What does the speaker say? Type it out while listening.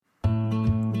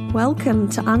Welcome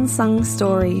to Unsung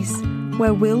Stories,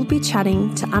 where we'll be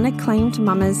chatting to unacclaimed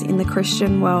mamas in the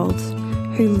Christian world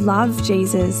who love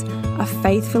Jesus, are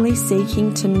faithfully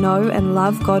seeking to know and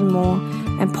love God more,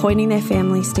 and pointing their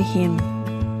families to Him.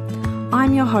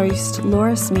 I'm your host,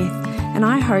 Laura Smith, and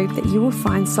I hope that you will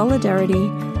find solidarity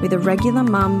with a regular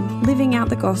mum living out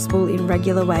the gospel in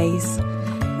regular ways,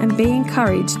 and be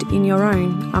encouraged in your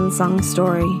own unsung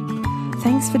story.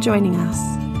 Thanks for joining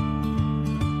us.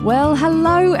 Well,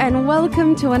 hello and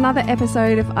welcome to another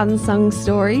episode of Unsung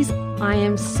Stories. I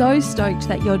am so stoked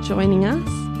that you're joining us.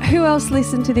 Who else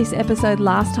listened to this episode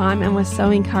last time and was so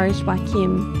encouraged by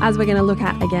Kim? As we're going to look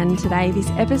at again today, this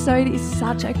episode is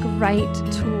such a great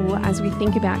tool as we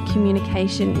think about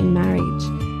communication in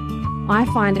marriage. I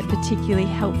find it particularly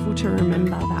helpful to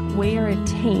remember that we are a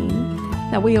team,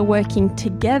 that we are working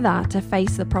together to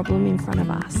face the problem in front of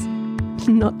us,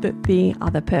 not that the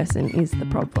other person is the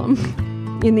problem.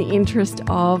 In the interest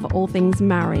of all things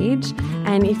marriage,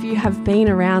 and if you have been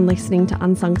around listening to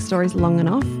Unsung Stories long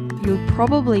enough, you'll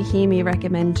probably hear me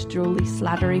recommend Julie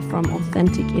Slattery from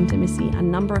Authentic Intimacy a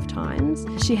number of times.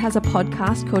 She has a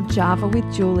podcast called Java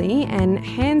with Julie, and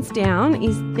hands down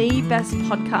is the best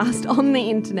podcast on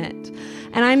the internet.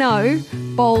 And I know,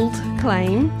 bold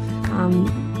claim,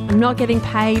 I'm not getting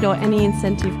paid or any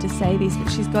incentive to say this, but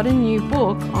she's got a new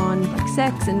book on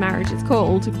sex and marriage. It's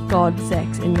called God,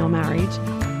 Sex and Your Marriage,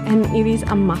 and it is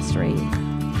a must read.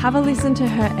 Have a listen to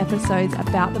her episodes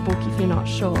about the book if you're not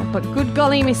sure. But good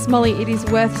golly, Miss Molly, it is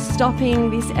worth stopping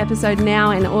this episode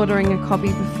now and ordering a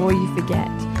copy before you forget.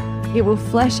 It will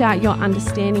flesh out your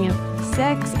understanding of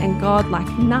sex and God like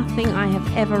nothing I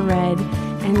have ever read,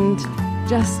 and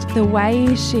just the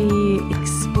way she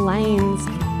explains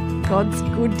God's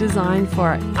good design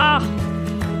for it.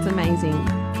 It's amazing.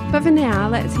 But for now,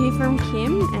 let's hear from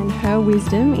Kim and her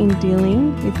wisdom in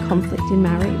dealing with conflict in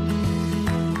marriage.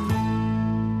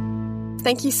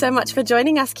 Thank you so much for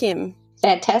joining us, Kim.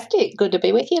 Fantastic. Good to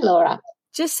be with you, Laura.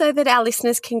 Just so that our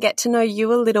listeners can get to know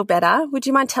you a little better, would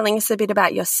you mind telling us a bit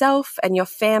about yourself and your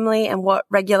family and what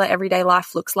regular everyday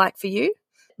life looks like for you?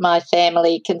 My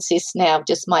family consists now of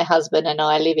just my husband and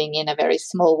I living in a very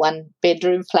small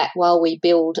one-bedroom flat while we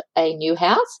build a new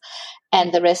house.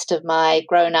 And the rest of my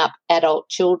grown-up adult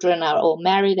children are all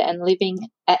married and living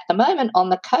at the moment on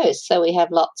the coast. So we have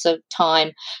lots of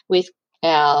time with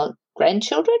our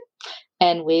grandchildren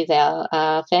and with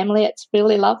our family. It's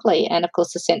really lovely. And, of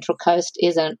course, the Central Coast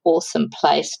is an awesome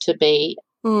place to be.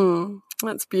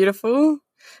 That's beautiful.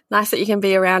 Nice that you can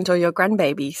be around all your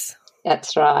grandbabies.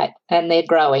 That's right. And they're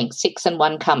growing, 6 and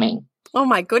 1 coming. Oh,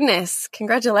 my goodness.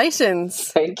 Congratulations.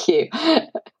 Thank you.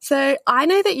 So I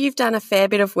know that you've done a fair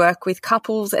bit of work with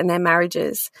couples and their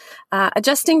marriages.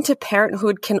 Adjusting to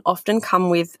parenthood can often come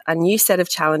with a new set of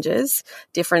challenges,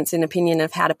 difference in opinion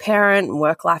of how to parent,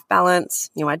 work-life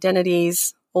balance, new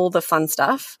identities, all the fun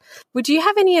stuff. Would you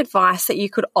have any advice that you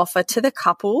could offer to the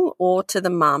couple or to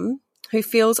the mum who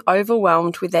feels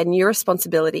overwhelmed with their new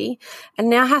responsibility and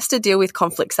now has to deal with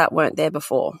conflicts that weren't there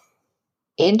before?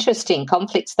 Interesting,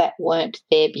 conflicts that weren't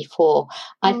there before.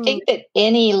 I think that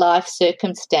any life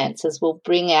circumstances will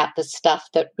bring out the stuff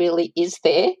that really is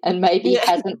there and maybe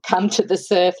hasn't come to the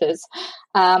surface.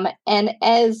 And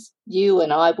as you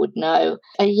and I would know,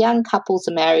 a young couple's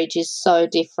marriage is so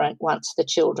different once the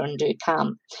children do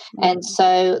come. And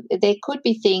so there could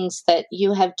be things that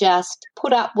you have just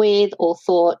put up with or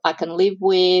thought I can live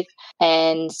with,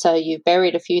 and so you've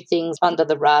buried a few things under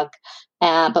the rug.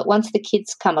 But once the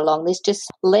kids come along, there's just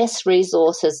less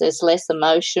resources, there's less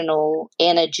emotional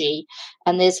energy,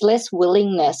 and there's less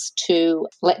willingness to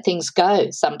let things go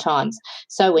sometimes.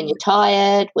 So when you're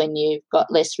tired, when you've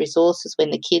got less resources,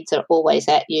 when the kids are always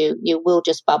at you, you will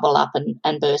just bubble up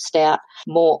and burst out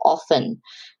more often.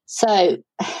 So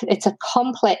it's a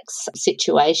complex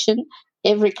situation.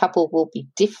 Every couple will be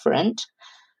different.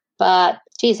 But,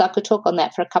 geez, I could talk on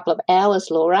that for a couple of hours,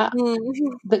 Laura.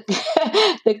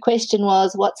 The question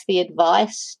was, what's the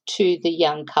advice to the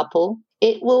young couple?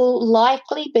 It will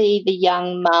likely be the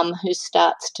young mum who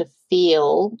starts to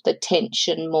feel the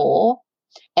tension more,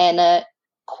 and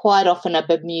quite often a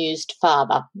bemused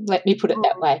father. Let me put it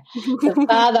that way. The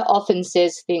father often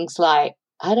says things like,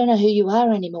 I don't know who you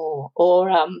are anymore,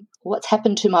 or what's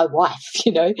happened to my wife?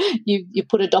 You know, you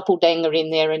put a doppelganger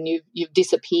in there and you've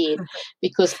disappeared,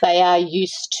 because they are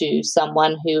used to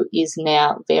someone who is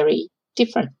now very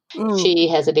different. She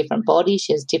has a different body,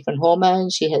 she has different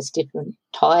hormones, she has different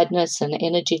tiredness and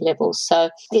energy levels.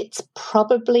 So it's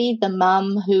probably the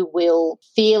mum who will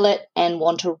feel it and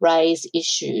want to raise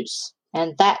issues.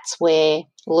 And that's where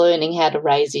learning how to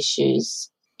raise issues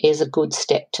is a good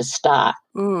step to start.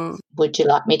 Would you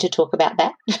like me to talk about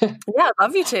that? Yeah, I'd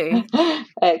love you to.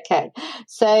 Okay.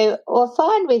 So we'll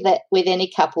find with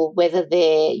any couple, whether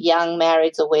they're young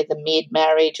marrieds or whether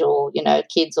mid-marriage or,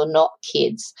 kids or not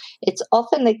kids, it's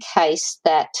often the case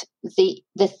that the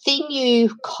thing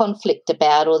you conflict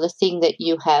about or the thing that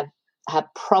you have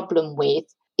problem with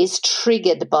is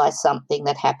triggered by something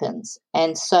that happens.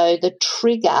 And so the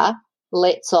trigger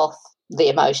lets off the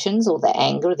emotions or the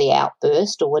anger, the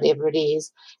outburst or whatever it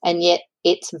is, and yet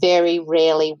it's very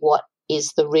rarely what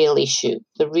is the real issue.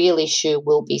 The real issue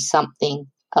will be something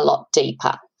a lot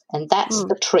deeper. And that's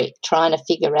the trick, trying to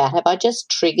figure out, have I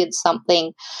just triggered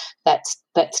something that's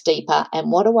deeper?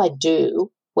 And what do I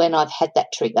do when I've had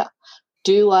that trigger?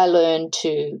 Do I learn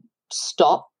to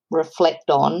stop, reflect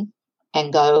on,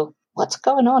 and go, what's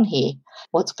going on here?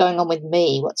 What's going on with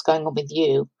me? What's going on with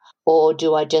you? Or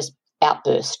do I just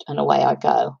outburst and away I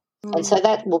go? And so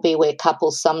that will be where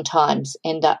couples sometimes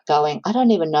end up going, I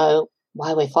don't even know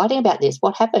why we're fighting about this.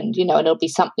 What happened? And it'll be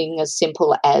something as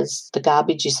simple as the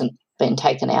garbage isn't been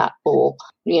taken out, or,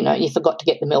 you forgot to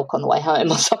get the milk on the way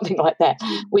home or something like that,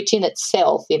 which in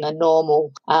itself in a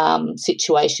normal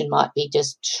situation might be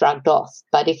just shrugged off.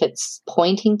 But if it's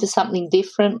pointing to something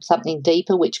different, something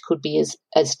deeper, which could be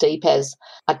as deep as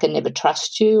I can never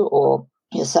trust you or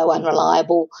you're so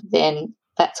unreliable, then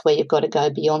that's where you've got to go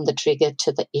beyond the trigger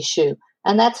to the issue.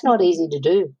 And that's not easy to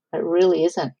do. It really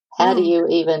isn't. How do you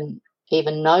even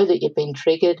know that you've been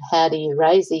triggered? How do you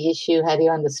raise the issue? How do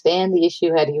you understand the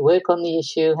issue? How do you work on the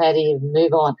issue? How do you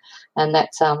move on? And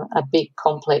that's a big,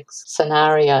 complex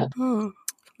scenario.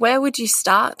 Where would you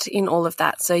start in all of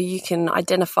that so you can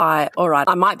identify, all right,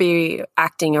 I might be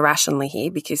acting irrationally here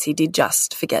because he did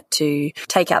just forget to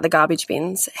take out the garbage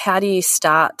bins. How do you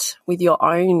start with your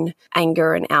own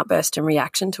anger and outburst and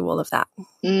reaction to all of that?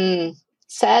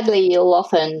 Sadly, you'll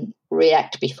often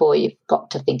react before you've got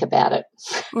to think about it.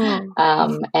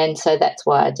 And so that's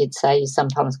why I did say you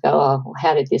sometimes go, oh,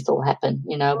 how did this all happen?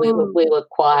 We were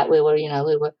quiet, we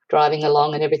were driving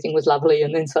along and everything was lovely,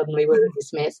 and then suddenly we're in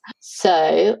this mess.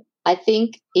 So I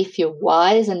think if you're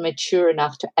wise and mature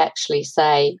enough to actually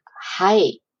say,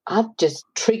 hey, I've just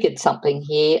triggered something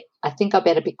here, I think I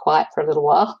better be quiet for a little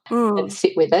while and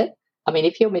sit with it. I mean,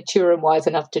 if you're mature and wise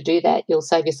enough to do that, you'll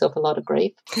save yourself a lot of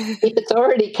grief. If it's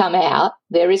already come out,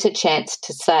 there is a chance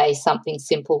to say something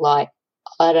simple like,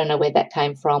 I don't know where that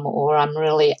came from, or I'm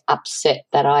really upset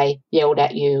that I yelled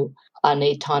at you. I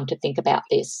need time to think about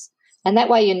this. And that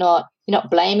way you're not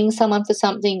blaming someone for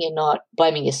something. You're not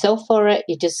blaming yourself for it.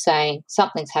 You're just saying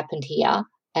something's happened here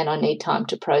and I need time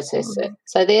to process it.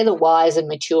 So they're the wise and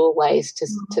mature ways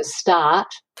to start.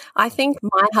 I think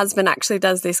my husband actually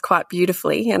does this quite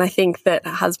beautifully, and I think that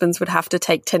husbands would have to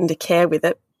take tender care with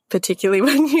it, particularly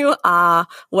when you are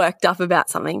worked up about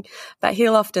something. But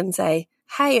he'll often say,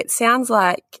 hey, it sounds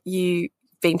like you've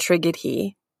been triggered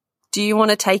here. Do you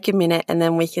want to take a minute and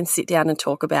then we can sit down and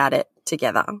talk about it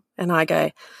together? And I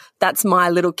go, that's my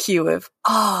little cue of,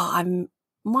 I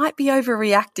might be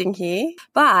overreacting here.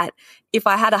 But if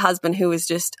I had a husband who was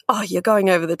just, you're going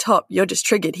over the top, you're just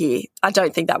triggered here, I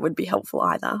don't think that would be helpful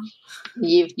either.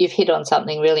 You've hit on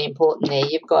something really important there.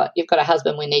 You've got a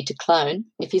husband we need to clone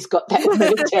if he's got that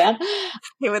written down.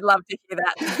 He would love to hear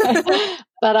that.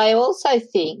 But I also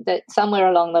think that somewhere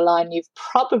along the line you've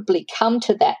probably come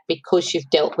to that because you've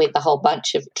dealt with a whole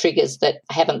bunch of triggers that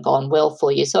haven't gone well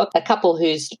for you. So a couple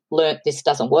who's learnt this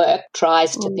doesn't work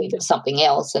tries to think of something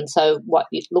else. And so what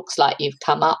it looks like you've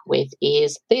come up with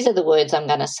is, these are the words I'm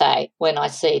going to say when I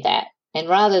see that. And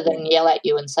rather than yell at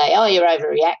you and say, oh, you're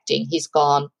overreacting, he's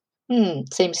gone,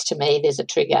 seems to me there's a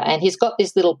trigger. And he's got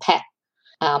this little pat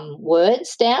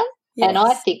words down. Yes. And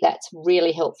I think that's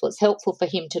really helpful. It's helpful for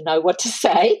him to know what to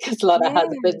say, because a lot of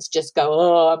husbands just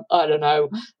go, I don't know,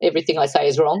 everything I say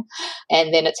is wrong.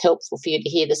 And then it's helpful for you to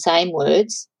hear the same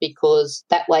words, because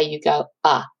that way you go,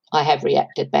 I have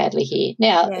reacted badly here.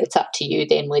 Now, it's up to you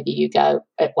then whether you go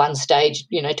at one stage,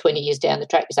 20 years down the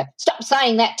track, you say, stop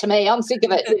saying that to me, I'm sick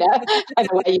of it, and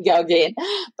away you go again.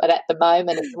 But at the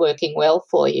moment, it's working well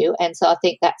for you. And so I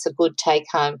think that's a good take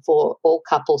home for all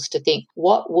couples to think,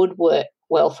 what would work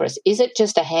well for us? Is it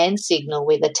just a hand signal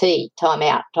with a T, time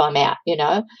out,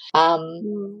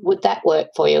 would that work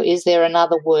for you? Is there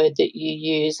another word that you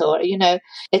use? Or,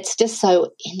 it's just so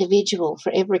individual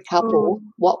for every couple,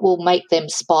 what will make them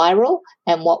spiral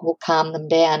and what will calm them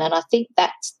down. And I think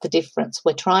that's the difference.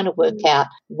 We're trying to work out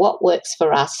what works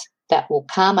for us that will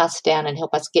calm us down and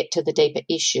help us get to the deeper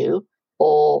issue,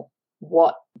 or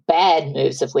what bad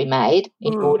moves have we made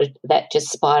in order that just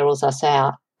spirals us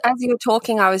out. as you were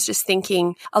talking, I was just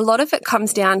thinking a lot of it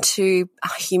comes down to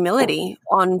humility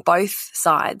on both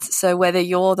sides. So whether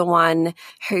you're the one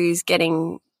who's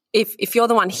getting, if you're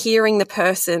the one hearing the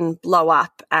person blow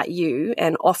up at you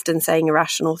and often saying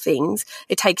irrational things,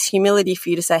 it takes humility for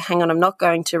you to say, hang on, I'm not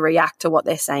going to react to what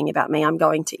they're saying about me. I'm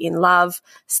going to, in love,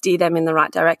 steer them in the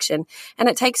right direction. And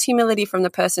it takes humility from the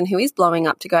person who is blowing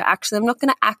up to go, actually, I'm not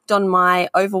going to act on my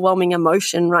overwhelming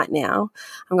emotion right now.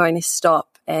 I'm going to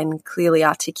stop and clearly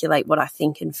articulate what I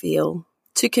think and feel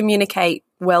to communicate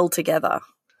well together.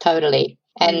 Totally.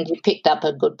 And you picked up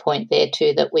a good point there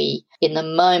too, that we, in the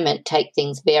moment, take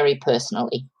things very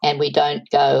personally and we don't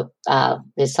go,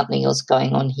 there's something else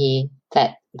going on here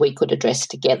that we could address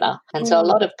together. And so a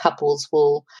lot of couples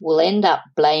will end up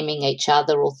blaming each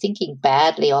other or thinking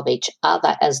badly of each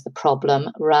other as the problem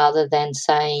rather than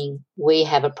saying we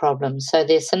have a problem. So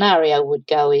their scenario would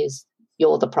go is,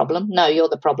 you're the problem. No, you're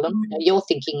the problem. No, you're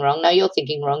thinking wrong. No, you're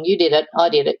thinking wrong. You did it. I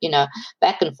did it.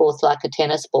 Back and forth like a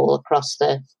tennis ball across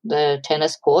the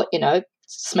tennis court,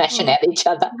 smashing at each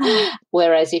other.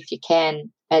 Whereas if you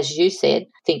can, as you said,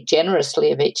 think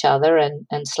generously of each other and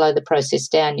slow the process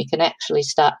down, you can actually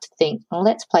start to think, well,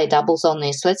 let's play doubles on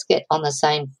this. Let's get on the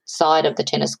same side of the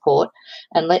tennis court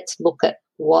and let's look at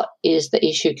what is the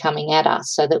issue coming at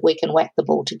us so that we can whack the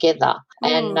ball together.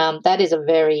 And that is a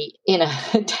very,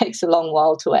 it takes a long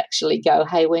while to actually go,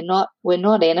 hey, we're not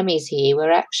enemies here.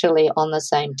 We're actually on the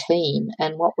same team.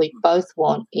 And what we both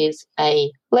want is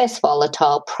a less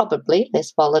volatile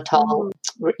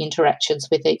interactions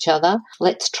with each other.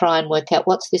 Let's try and work out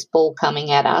what's this ball coming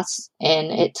at us.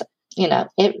 And it's,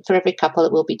 for every couple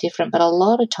it will be different. But a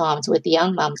lot of times with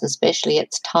young mums especially,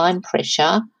 it's time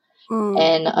pressure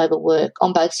and overwork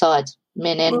on both sides,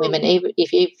 men and women. Even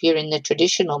if you're in the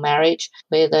traditional marriage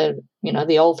where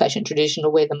the old-fashioned traditional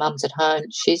where the mum's at home,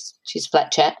 she's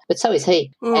flat chat, but so is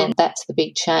he. And that's the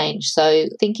big change. So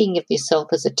thinking of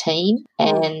yourself as a team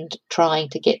and trying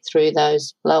to get through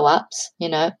those blow-ups,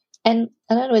 and I don't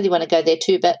know whether you want to go there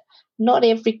too, but not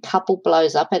every couple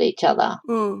blows up at each other.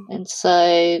 And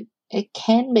so it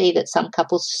can be that some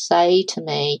couples say to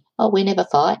me, oh, we never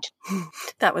fight.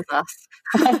 That was us.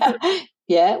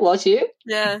 Yeah, was you?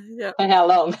 Yeah. For how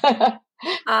long?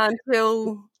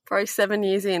 Until probably 7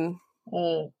 years in.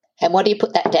 And what do you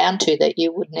put that down to, that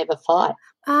you would never fight?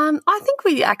 I think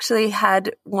we actually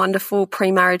had wonderful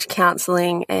pre-marriage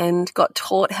counselling and got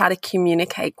taught how to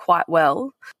communicate quite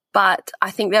well. But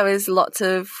I think there was lots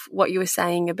of what you were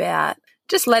saying about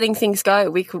just letting things go.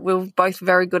 We were both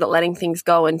very good at letting things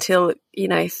go until,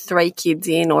 3 kids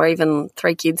in, or even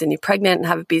 3 kids and you're pregnant and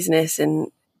have a business, and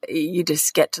you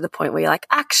just get to the point where you're like,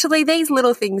 actually, these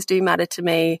little things do matter to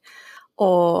me.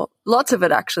 Or lots of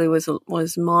it actually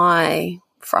was my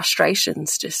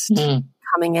frustrations just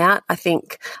coming out. I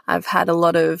think I've had a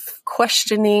lot of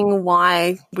questioning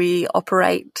why we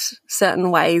operate certain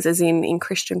ways, as in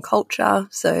Christian culture.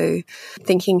 So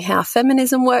thinking how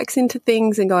feminism works into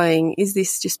things and going, is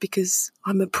this just because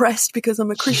I'm oppressed because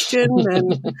I'm a Christian?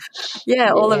 And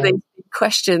all of these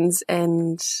questions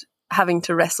and having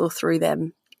to wrestle through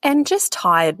them. And just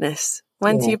tiredness.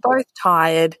 Once you're both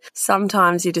tired,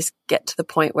 sometimes you just get to the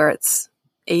point where it's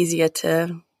easier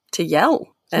to yell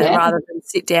rather than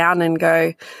sit down and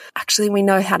go, actually, we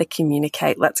know how to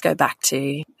communicate. Let's go back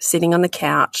to sitting on the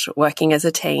couch, working as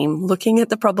a team, looking at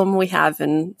the problem we have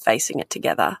and facing it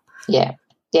together. Yeah.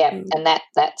 And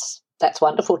that's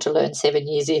wonderful to learn 7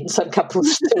 years in. Some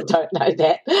couples still don't know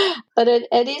that. But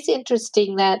it is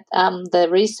interesting that the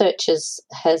research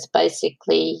has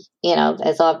basically,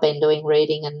 as I've been doing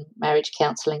reading and marriage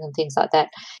counselling and things like that,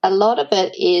 a lot of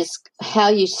it is how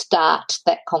you start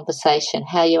that conversation,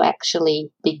 how you actually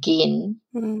begin.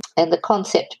 And the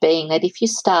concept being that if you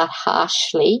start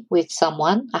harshly with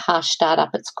someone, a harsh startup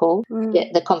it's called,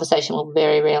 the conversation will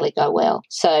very rarely go well.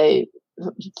 So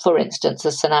for instance,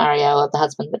 a scenario of the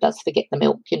husband that does forget the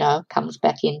milk, comes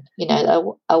back in,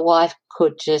 a wife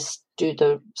could just do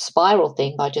the spiral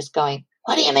thing by just going,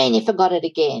 what do you mean you forgot it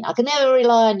again? I can never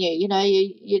rely on you.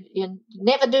 You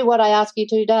never do what I ask you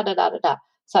to, da-da-da-da-da.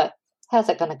 So how's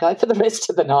that going to go for the rest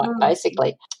of the night,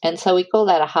 basically? And so we call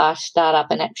that a harsh startup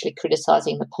and actually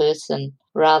criticising the person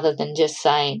rather than just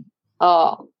saying,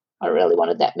 oh, I really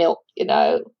wanted that milk,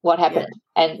 what happened?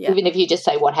 Yeah. And even if you just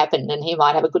say what happened, and he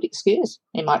might have a good excuse.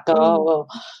 He might go, oh, well,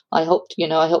 I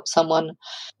helped someone,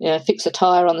 fix a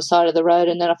tyre on the side of the road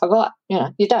and then I forgot.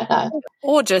 You don't know.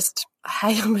 Or just,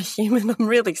 hey, I'm a human. I'm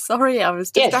really sorry. I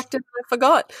was distracted and I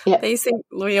forgot. Yeah. These things,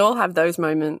 we all have those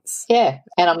moments. Yeah,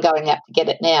 and I'm going out to get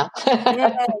it now.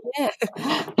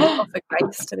 Offer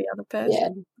grace to the other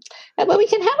person. Yeah. But we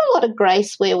can have a lot of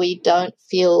grace where we don't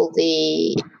feel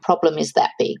the problem is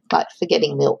that big. Like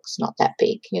forgetting milk's not that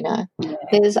big, you know.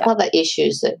 There's other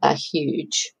issues that are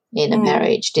huge in a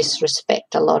marriage,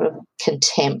 disrespect, a lot of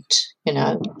contempt, you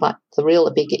know, like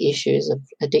the bigger issues of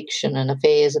addiction and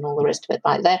affairs and all the rest of it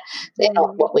like that. They're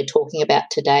not what we're talking about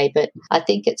today, but I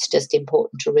think it's just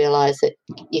important to realise that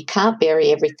you can't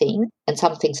bury everything and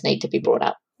some things need to be brought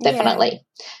up, definitely.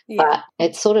 Yeah. But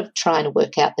it's sort of trying to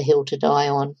work out the hill to die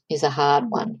on is a hard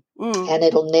one. And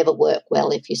it'll never work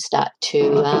well if you start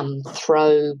to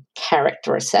throw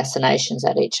character assassinations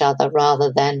at each other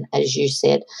rather than, as you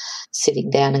said, sitting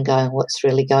down and going, what's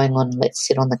really going on? Let's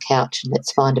sit on the couch and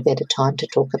let's find a better time to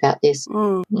talk about this.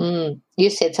 You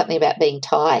said something about being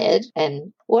tired.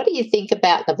 And what do you think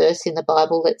about the verse in the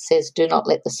Bible that says, do not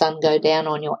let the sun go down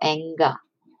on your anger?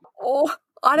 Oh,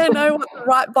 I don't know what the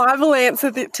right Bible answer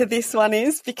to this one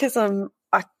is because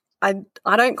I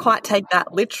don't quite take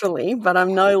that literally, but I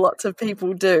know lots of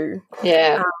people do.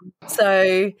 Yeah.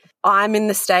 So I'm in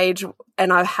the stage,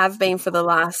 and I have been for the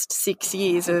last 6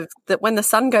 years, of that when the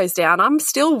sun goes down, I'm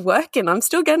still working. I'm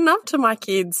still getting up to my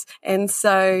kids. And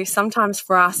so sometimes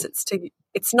for us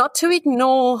it's not to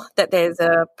ignore that there's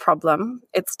a problem.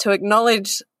 It's to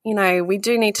acknowledge, you know, we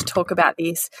do need to talk about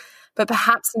this, but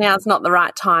perhaps now's not the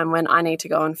right time when I need to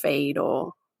go and feed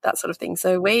or that sort of thing.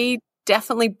 So we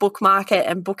definitely bookmark it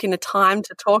and book in a time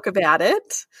to talk about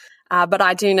it. But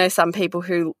I do know some people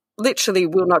who literally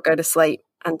will not go to sleep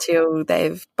until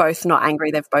they've both not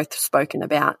angry, they've both spoken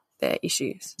about their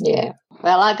issues. Yeah.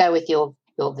 Well, I go with your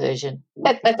version.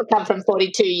 That'll come from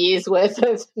 42 years worth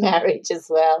of marriage as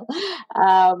well.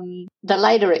 The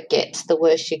later it gets, the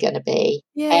worse you're going to be.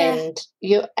 Yeah.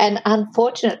 And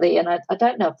unfortunately, and I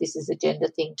don't know if this is a gender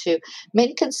thing too,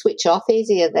 men can switch off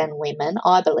easier than women,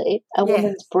 I believe. A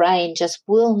woman's brain just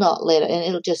will not let it, and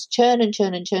it'll just churn and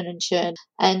churn and churn and churn.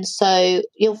 And so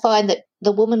you'll find that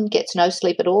the woman gets no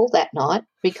sleep at all that night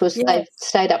because they've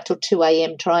stayed up till 2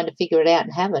 a.m. trying to figure it out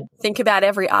and haven't. Think about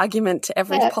every argument,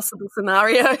 every possible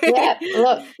scenario.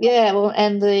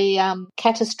 And the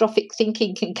catastrophic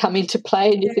thinking can come into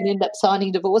play and you can end up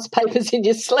signing divorce papers in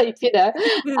your sleep, you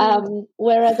know.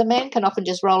 Whereas a man can often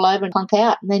just roll over and plunk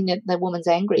out and then the woman's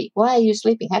angry. Why are you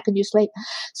sleeping? How can you sleep?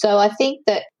 So I think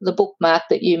that the bookmark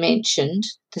that you mentioned,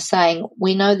 to saying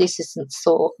we know this isn't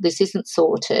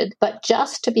sorted, but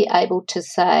just to be able to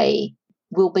say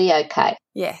we'll be okay.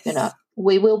 Yes. You know,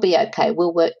 we will be okay.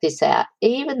 We'll work this out.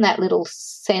 Even that little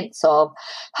sense of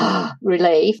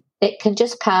relief, it can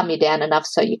just calm you down enough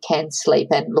so you can sleep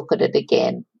and look at it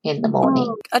again in the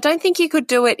morning. I don't think you could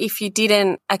do it if you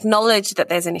didn't acknowledge that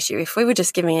there's an issue. If we were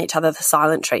just giving each other the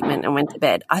silent treatment and went to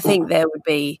bed, I think there would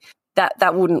be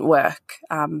that wouldn't work.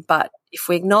 But if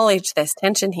we acknowledge there's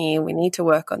tension here, we need to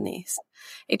work on this.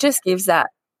 It just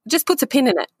puts a pin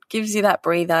in it, gives you that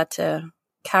breather to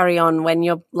carry on when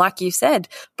you're, like you said,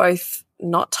 both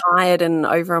not tired and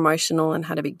over emotional and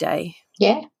had a big day.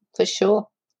 Yeah, for sure.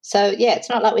 So, it's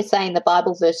not like we're saying the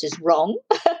Bible verse is wrong.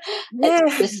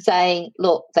 It's just saying,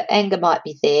 look, the anger might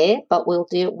be there, but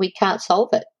we can't solve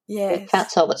it. Yes. We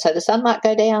can't solve it. So the sun might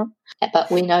go down, but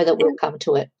we know that we'll come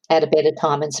to it at a better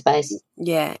time and space.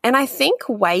 Yeah, and I think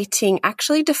waiting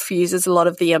actually diffuses a lot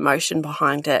of the emotion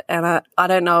behind it. And I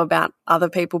don't know about other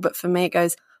people, but for me it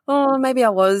goes, oh, maybe I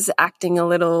was acting a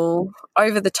little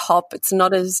over the top. It's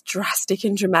not as drastic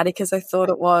and dramatic as I thought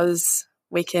it was.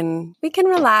 We can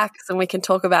relax and we can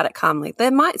talk about it calmly.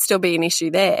 There might still be an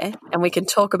issue there and we can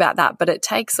talk about that, but it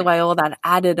takes away all that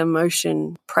added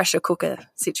emotion, pressure cooker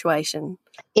situation.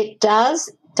 It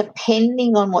does,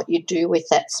 depending on what you do with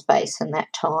that space and that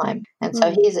time. And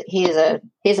so here's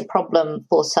a problem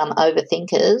for some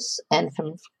overthinkers and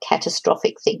from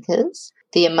catastrophic thinkers.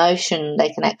 The emotion, they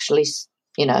can actually,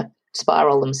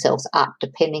 spiral themselves up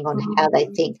depending on how they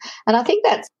think. And I think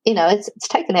that's, it's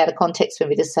taken out of context when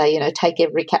we just say, take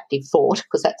every captive thought,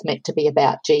 because that's meant to be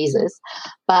about Jesus.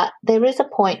 But there is a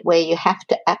point where you have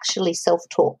to actually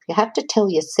self-talk. You have to tell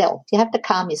yourself, you have to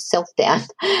calm yourself down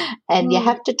and you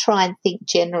have to try and think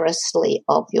generously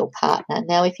of your partner.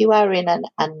 Now, if you are in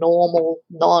a normal,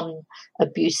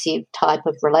 non-abusive type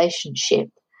of relationship,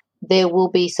 there will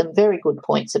be some very good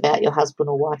points about your husband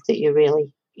or wife that you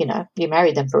really, you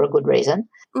married them for a good reason,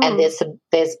 and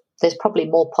there's probably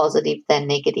more positive than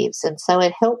negatives, and so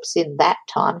it helps in that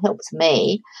time, helps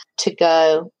me to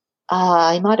go,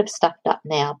 he might have stuffed up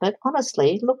now, but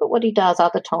honestly, look at what he does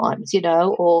other times,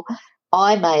 or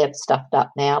I may have stuffed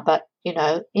up now, but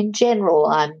in general,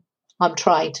 I'm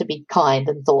trying to be kind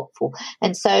and thoughtful,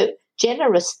 and so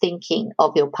generous thinking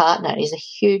of your partner is a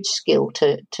huge skill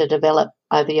to develop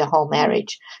over your whole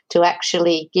marriage, to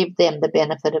actually give them the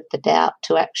benefit of the doubt,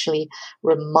 to actually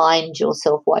remind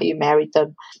yourself why you married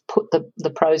them, put the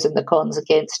pros and the cons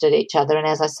against each other. And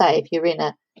as I say, if you're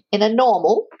in a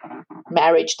normal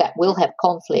marriage that will have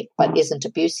conflict but isn't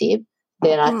abusive,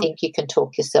 then I think you can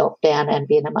talk yourself down and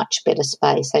be in a much better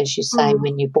space, as you say,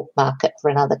 when you bookmark it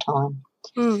for another time.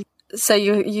 So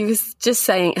you just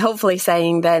helpfully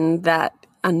saying then that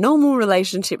a normal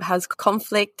relationship has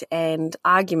conflict and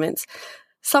arguments.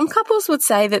 Some couples would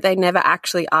say that they never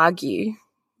actually argue.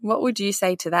 What would you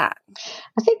say to that?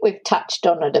 I think we've touched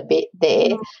on it a bit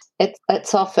there.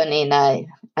 It's often in a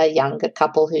younger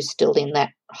couple who's still in that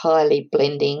highly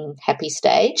blending, happy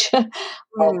stage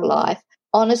of life.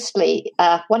 Honestly,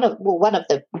 one of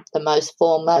the most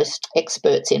foremost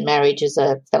experts in marriage is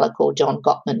a fellow called John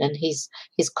Gottman, and his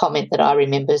comment that I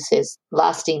remember says,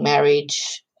 lasting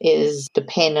marriage is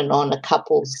dependent on a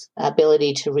couple's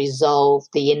ability to resolve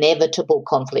the inevitable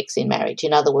conflicts in marriage.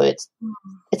 In other words,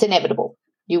 it's inevitable.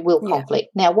 You will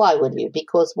conflict. Now, why will you?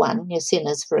 Because, one, you're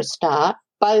sinners for a start.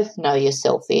 Both know you're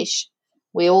selfish.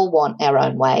 We all want our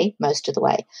own way most of the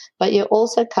way. But you're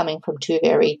also coming from two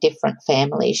very different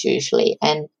families usually,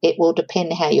 and it will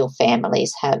depend how your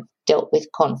families have dealt with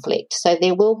conflict. So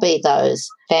there will be those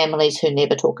families who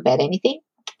never talk about anything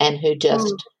and who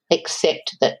just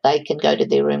accept that they can go to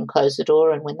their room, close the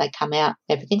door, and when they come out,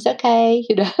 everything's okay,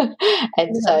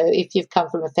 And so if you've come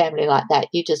from a family like that,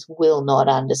 you just will not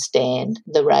understand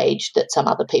the rage that some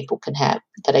other people can have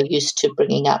that are used to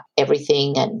bringing up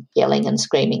everything and yelling and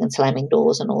screaming and slamming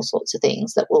doors and all sorts of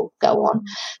things that will go on.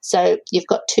 So you've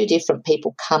got two different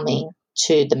people coming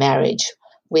to the marriage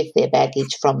with their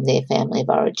baggage from their family of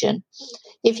origin.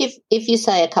 If you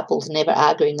say a couple's never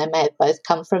arguing, they may have both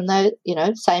come from the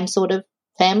same sort of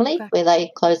family where they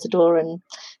close the door and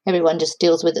everyone just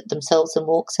deals with it themselves and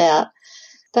walks out.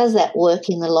 Does that work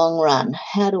in the long run?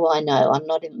 How do I know? I'm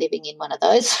not living in one of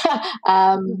those.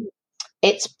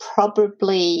 It's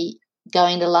probably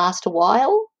going to last a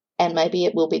while, and maybe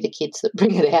it will be the kids that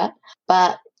bring it out.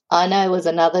 But I know it was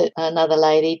another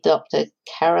lady, Dr.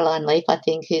 Caroline Leaf, I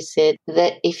think, who said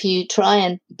that if you try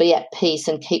and be at peace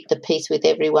and keep the peace with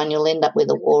everyone, you'll end up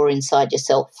with a war inside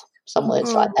yourself, some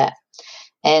words like that.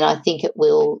 And I think it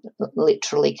will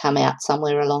literally come out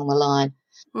somewhere along the line.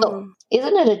 Look,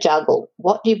 isn't it a juggle?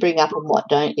 What do you bring up and what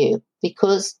don't you?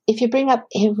 Because if you bring up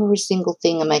every single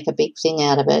thing and make a big thing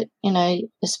out of it,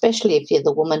 especially if you're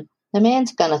the woman, the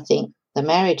man's going to think the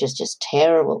marriage is just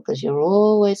terrible because you're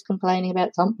always complaining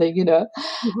about something,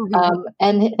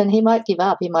 and he might give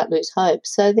up, he might lose hope.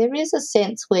 So there is a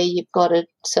sense where you've got to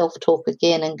self-talk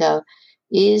again and go,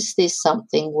 is this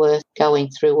something worth going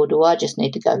through, or do I just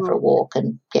need to go for a walk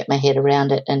and get my head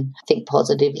around it and think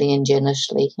positively and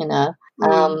generously,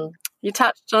 You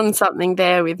touched on something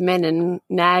there with men and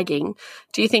nagging.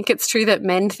 Do you think it's true that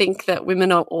men think that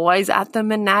women are always at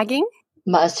them and nagging?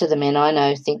 Most of the men I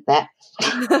know think that.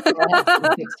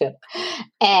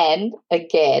 And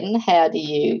again, how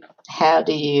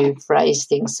do you phrase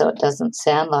things so it doesn't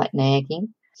sound like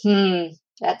nagging?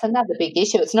 That's another big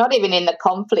issue. It's not even in the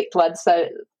conflict one, so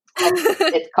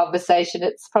it's conversation.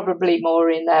 It's probably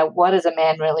more in what does a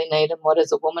man really need and what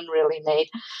does a woman really need.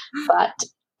 But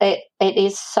it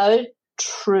is so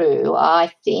true,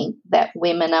 I think, that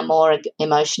women are more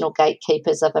emotional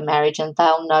gatekeepers of a marriage, and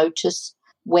they'll notice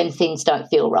when things don't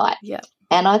feel right. Yeah.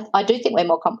 And I do think we're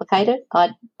more complicated.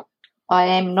 I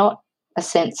am not a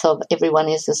sense of everyone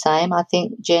is the same. I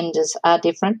think genders are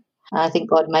different. I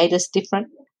think God made us different.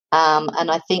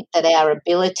 And I think that our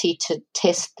ability to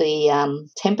test the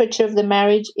temperature of the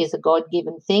marriage is a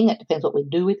God-given thing. It depends what we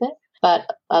do with it. But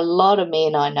a lot of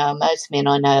men I know, most men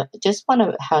I know, just want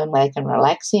a home they can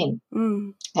relax in.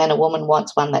 And a woman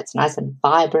wants one that's nice and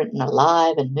vibrant and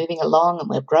alive and moving along and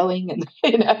we're growing, and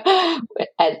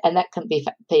and that can be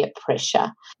a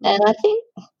pressure. And I think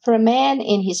for a man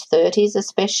in his 30s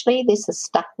especially, this has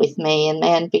stuck with me, and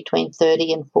man between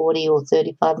 30 and 40 or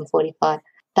 35 and 45,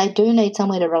 they do need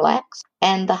somewhere to relax,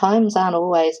 and the homes aren't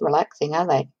always relaxing, are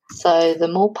they? So the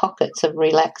more pockets of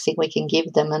relaxing we can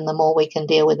give them, and the more we can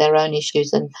deal with their own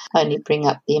issues and only bring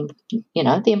up the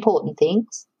important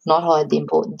things, not hide the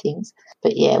important things.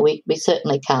 But yeah, we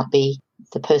certainly can't be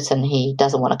the person he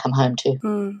doesn't want to come home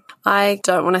to. I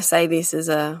don't want to say this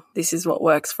is what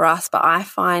works for us, but I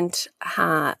find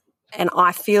and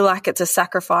I feel like it's a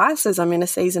sacrifice as I'm in a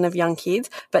season of young kids,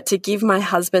 but to give my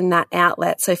husband that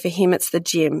outlet. So for him, it's the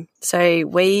gym. So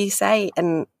we say,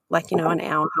 and an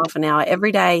hour, half an hour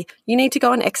every day, you need to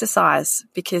go and exercise,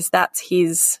 because that's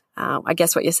his, I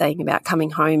guess what you're saying about coming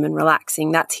home and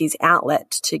relaxing, that's his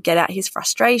outlet to get out his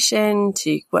frustration,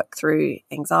 to work through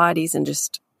anxieties and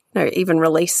just even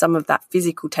release some of that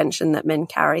physical tension that men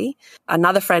carry.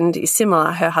 Another friend is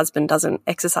similar. Her husband doesn't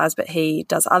exercise, but he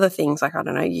does other things. Like, I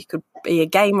don't know, you could be a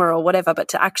gamer or whatever, but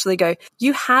to actually go,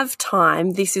 you have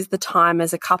time. This is the time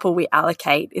as a couple we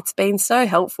allocate. It's been so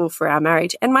helpful for our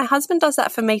marriage. And my husband does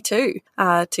that for me too,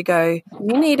 to go,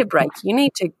 you need a break. You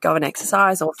need to go and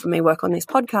exercise, or for me, work on this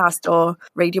podcast or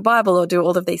read your Bible or do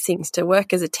all of these things, to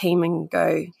work as a team and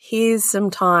go, here's some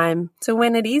time. So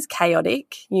when it is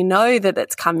chaotic, you know that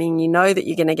it's coming, you know that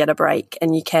you're going to get a break,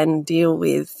 and you can deal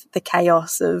with the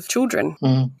chaos of children.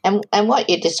 And what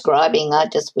you're describing, I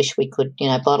just wish we could,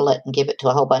 bottle it and give it to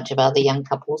a whole bunch of other young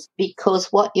couples, because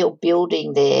what you're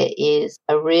building there is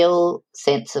a real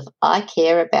sense of, I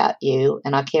care about you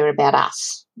and I care about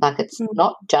us. Like, it's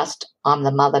not just I'm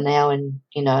the mother now and,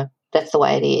 that's the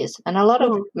way it is. And a lot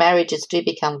of marriages do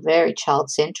become very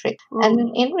child-centric.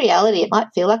 And in reality, it might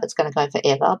feel like it's going to go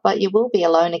forever, but you will be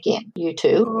alone again, you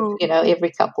two,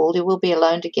 every couple, you will be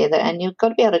alone together, and you've got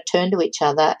to be able to turn to each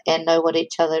other and know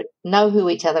who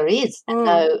each other is. And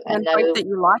know that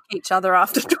you like each other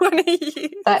after 20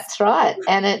 years. That's right.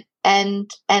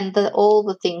 All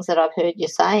the things that I've heard you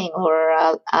saying,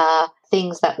 Laura, are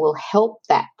things that will help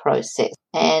that process.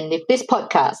 And if this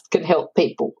podcast can help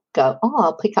people go,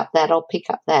 I'll pick up that,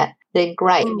 then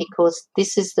great, because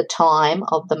this is the time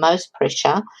of the most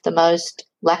pressure, the most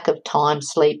lack of time,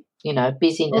 sleep,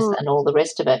 busyness and all the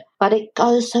rest of it. But it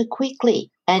goes so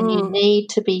quickly, and you need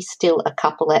to be still a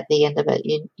couple at the end of it.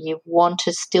 You want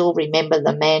to still remember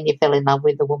the man you fell in love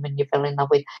with, the woman you fell in love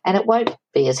with, and it won't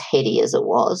be as heady as it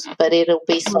was, but it'll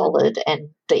be solid and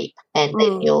deep, and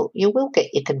then you will get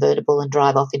your convertible and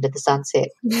drive off into the sunset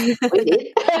with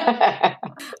it.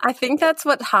 I think that's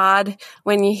what's hard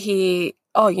when you hear,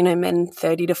 men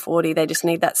 30 to 40, they just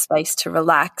need that space to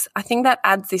relax. I think that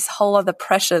adds this whole other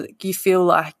pressure that you feel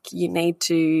like you need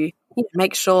to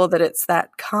make sure that it's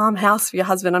that calm house for your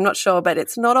husband. I'm not sure, but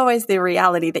it's not always the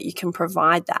reality that you can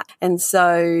provide that. And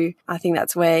so I think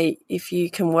that's where, if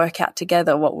you can work out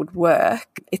together what would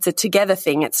work, it's a together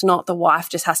thing. It's not the wife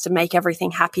just has to make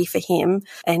everything happy for him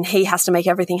and he has to make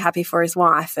everything happy for his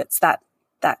wife. It's that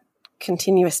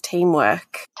continuous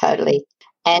teamwork. Totally.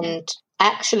 And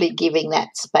actually giving that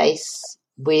space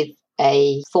with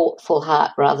a thoughtful heart,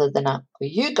 rather than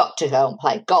you got to go and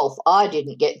play golf, I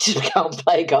didn't get to go and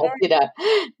play golf.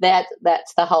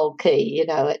 That's the whole key.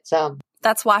 It's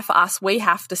that's why for us we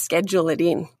have to schedule it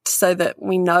in so that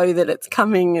we know that it's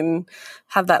coming and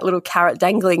have that little carrot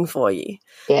dangling for you.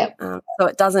 Yeah. So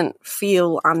it doesn't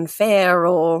feel unfair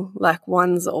or like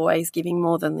one's always giving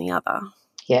more than the other.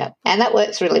 Yeah, and that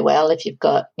works really well if you've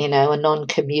got, a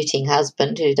non-commuting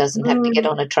husband who doesn't have to get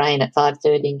on a train at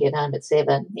 5:30 and get home at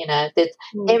 7.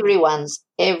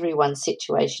 Everyone's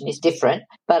situation is different,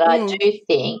 but I do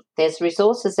think there's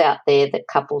resources out there that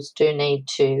couples do need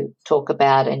to talk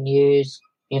about and use,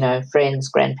 friends,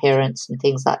 grandparents and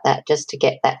things like that, just to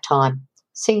get that time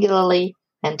singularly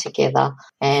and together.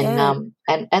 And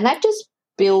that just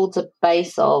builds a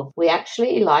base of, we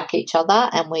actually like each other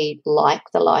and we like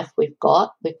the life we've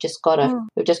got. We've just got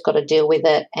to deal with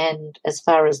it. And as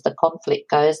far as the conflict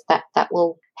goes, that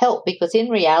will help, because in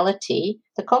reality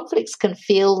the conflicts can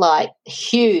feel like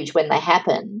huge when they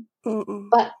happen.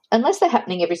 But unless they're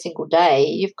happening every single day,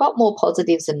 you've got more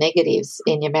positives than negatives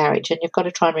in your marriage, and you've got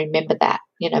to try and remember that.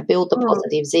 Build the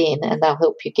positives in, and they'll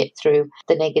help you get through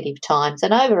the negative times.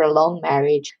 And over a long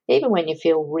marriage, even when you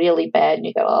feel really bad and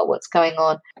you go, oh, what's going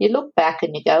on? You look back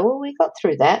and you go, well, we got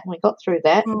through that, and we got through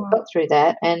that, and we got through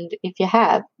that. And if you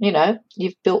have,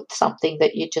 you've built something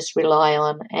that you just rely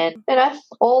on. And,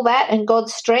 all that and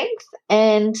God's strength,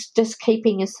 and just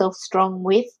keeping yourself strong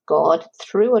with God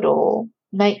through it all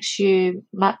makes you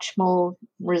much more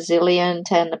resilient,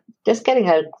 and just getting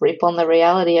a grip on the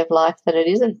reality of life, that it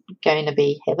isn't going to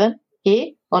be heaven here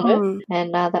on earth.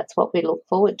 And that's what we look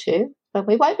forward to. But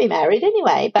we won't be married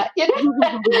anyway, but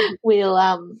we'll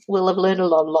have learned a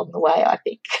lot along the way, I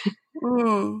think.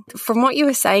 From what you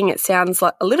were saying, it sounds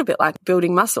like a little bit like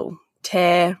building muscle.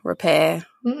 Tear, repair,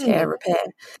 tear, repair.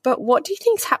 But what do you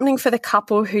think's happening for the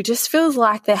couple who just feels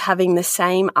like they're having the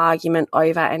same argument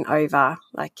over and over?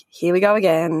 Like, here we go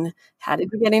again. How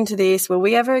did we get into this? Will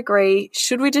we ever agree?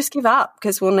 Should we just give up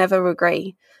because we'll never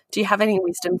agree? Do you have any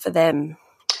wisdom for them?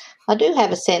 I do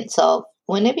have a sense of,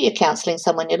 whenever you're counselling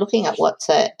someone, you're looking at what's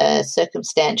a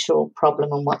circumstantial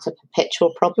problem and what's a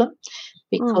perpetual problem,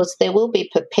 because there will be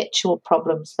perpetual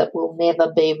problems that will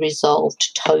never be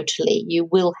resolved totally. You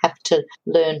will have to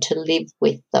learn to live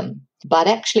with them. But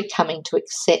actually coming to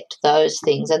accept those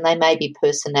things, and they may be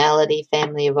personality,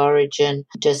 family of origin,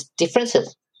 just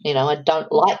differences I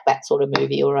don't like that sort of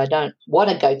movie, or I don't want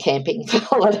to go camping for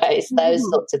holidays, those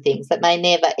sorts of things that may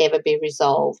never, ever be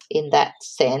resolved in that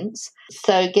sense.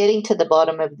 So getting to the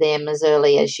bottom of them as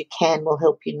early as you can will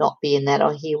help you not be in that,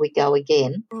 oh, here we go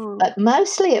again. But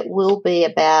mostly it will be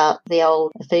about the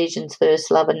old Ephesians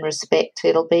verse, love and respect.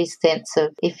 It'll be sense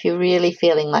of, if you're really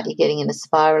feeling like you're getting in a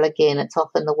spiral again, it's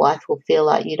often the wife will feel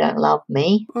like, you don't love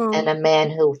me, and a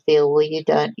man who'll feel, well, you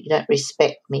don't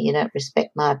respect me, you don't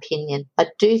respect my opinion. I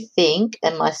do think,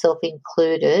 and myself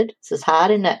included, this is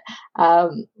hard, isn't it,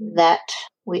 that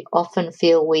we often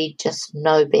feel we just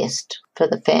know best for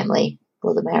the family,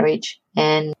 for the marriage,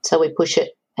 and so we push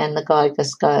it, and the guy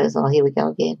just goes, oh, here we go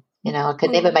again. I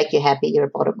can never make you happy. You're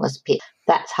a bottomless pit.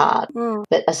 That's hard.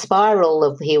 But a spiral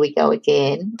of here we go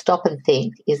again, stop and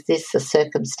think, is this a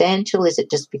circumstantial? Is it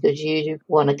just because you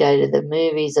want to go to the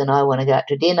movies and I want to go out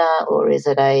to dinner? Or is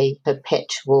it a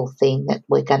perpetual thing that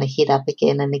we're going to hit up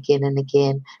again and again and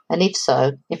again? And if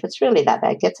so, if it's really that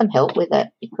bad, get some help with it,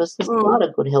 because there's a lot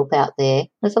of good help out there.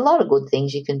 There's a lot of good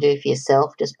things you can do for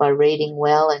yourself just by reading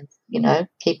well and,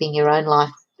 keeping your own life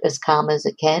as calm as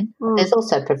it can. There's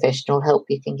also professional help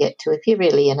you can get to if you're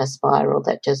really in a spiral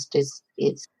that just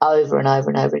is over and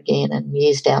over and over again, and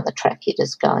years down the track you're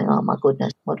just going, oh my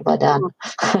goodness, what have I done?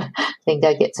 Then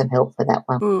go get some help for that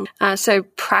one. So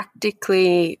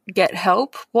practically get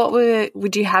help.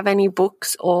 Would you have any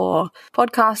books or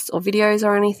podcasts or videos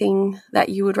or anything that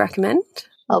you would recommend?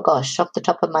 Oh, gosh, off the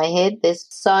top of my head, there's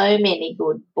so many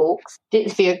good books.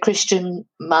 If you're a Christian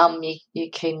mum, you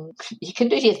can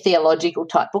do your theological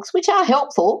type books, which are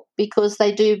helpful because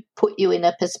they do put you in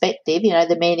a perspective.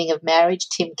 The Meaning of Marriage,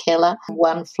 Tim Keller,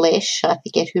 One Flesh. I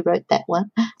forget who wrote that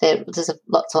one. There's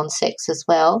lots on sex as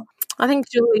well. I think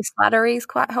Julie Slattery is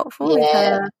quite helpful with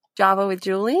her Java with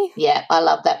Julie. Yeah, I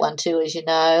love that one too, as you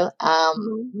know.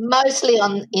 Mostly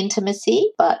on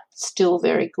intimacy, but still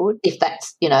very good. If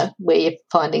that's, where you're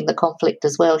finding the conflict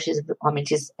as well. She's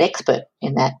expert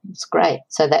in that. It's great.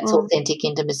 So that's Authentic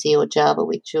Intimacy or Java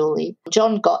with Julie.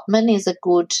 John Gottman is a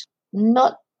good,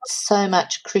 not so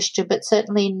much Christian, but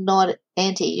certainly not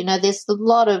anti. There's a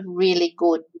lot of really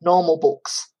good normal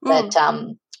books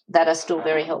that are still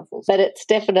very helpful. But it's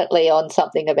definitely on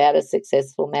something about a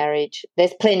successful marriage.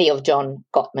 There's plenty of John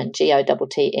Gottman,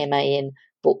 Gottman,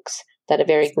 books that are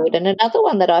very good. And another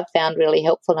one that I've found really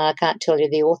helpful, and I can't tell you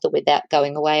the author without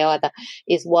going away either,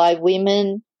 is Why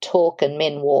Women Talk and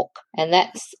Men Walk. And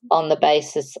that's on the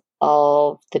basis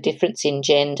of the difference in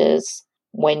genders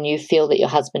when you feel that your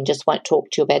husband just won't talk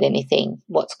to you about anything,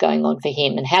 what's going on for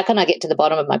him, and how can I get to the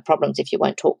bottom of my problems if you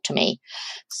won't talk to me?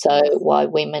 So Why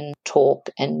Women Talk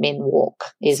and Men Walk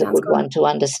is a good one to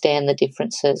understand the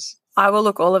differences. I will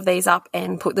look all of these up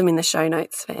and put them in the show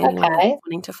notes for anyone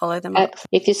wanting to follow them up.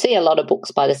 If you see a lot of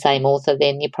books by the same author,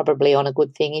 then you're probably on a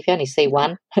good thing. If you only see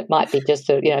one, it might be just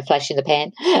a flash in the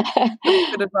pan.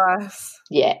 Good advice.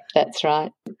 Yeah, that's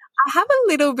right. I have a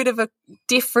little bit of a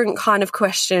different kind of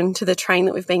question to the train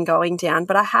that we've been going down,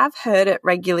 but I have heard it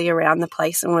regularly around the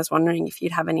place and was wondering if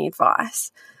you'd have any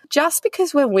advice. Just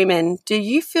because we're women, do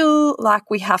you feel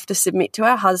like we have to submit to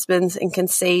our husbands and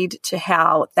concede to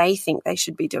how they think they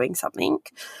should be doing something?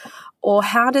 Or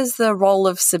how does the role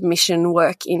of submission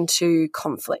work into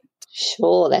conflict?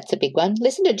 Sure, that's a big one.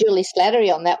 Listen to Julie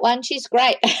Slattery on that one. She's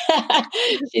great.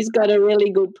 She's got a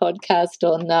really good podcast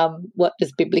on what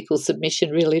does biblical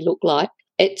submission really look like.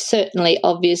 It's certainly,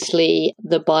 obviously,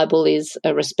 the Bible is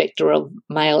a respecter of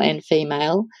male and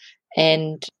female,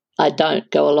 and I don't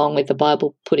go along with the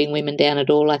Bible putting women down at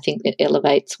all. I think it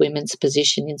elevates women's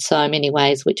position in so many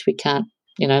ways, which we can't,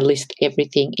 list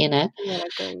everything in it. Yeah,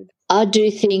 agreed. I do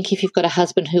think if you've got a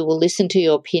husband who will listen to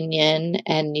your opinion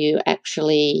and you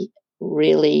actually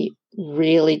really,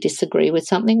 really disagree with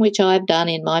something, which I've done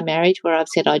in my marriage where I've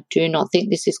said, I do not think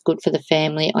this is good for the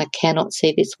family. I cannot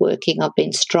see this working. I've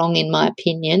been strong in my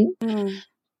opinion.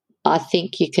 I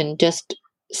think you can just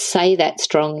say that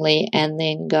strongly and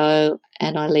then go,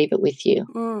 and I leave it with you.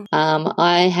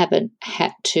 I haven't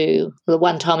had to, the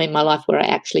one time in my life where I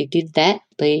actually did that,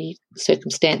 the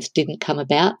circumstance didn't come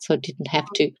about, so I didn't have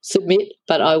to submit,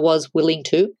 but I was willing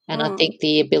to. And I think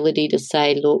the ability to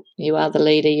say, look, you are the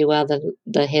leader, you are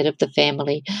the head of the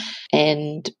family,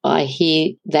 and I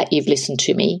hear that you've listened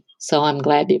to me, so I'm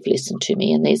glad you've listened to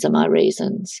me, and these are my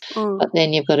reasons. But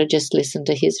then you've got to just listen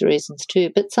to his reasons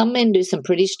too. But some men do some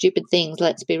pretty stupid things,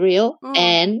 let's be real,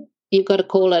 and you've got to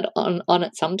call it on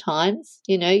it sometimes.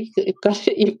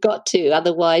 You've got to.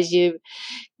 Otherwise, you're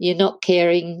not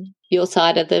caring your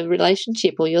side of the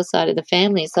relationship or your side of the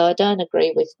family. So I don't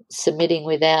agree with submitting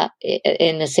without,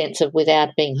 in the sense of without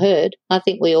being heard. I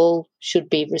think we all should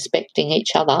be respecting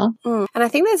each other. And I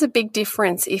think there's a big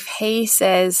difference if he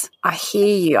says, I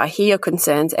hear you, I hear your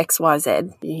concerns, X, Y, Z.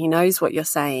 He knows what you're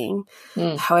saying.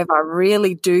 However, I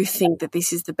really do think that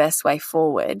this is the best way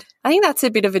forward. I think that's a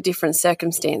bit of a different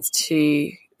circumstance to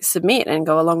submit and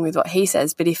go along with what he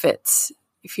says. But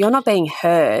if you're not being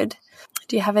heard,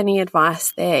 do you have any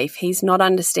advice there? If he's not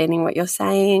understanding what you're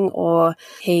saying, or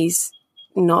he's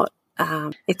not,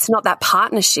 it's not that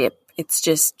partnership. It's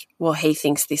just, well, he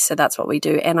thinks this, so that's what we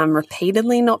do, and I'm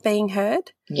repeatedly not being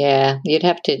heard. Yeah, you'd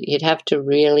have to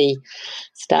really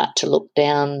start to look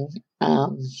down,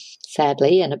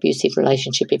 sadly, an abusive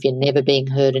relationship if you're never being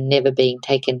heard and never being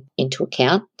taken into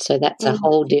account. So that's a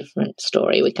whole different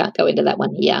story. We can't go into that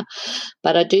one here.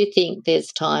 But I do think there's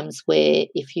times where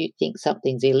if you think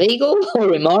something's illegal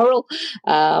or immoral,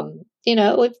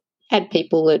 we've had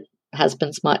people that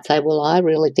husbands might say, well, I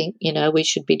really think, we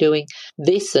should be doing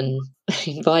this and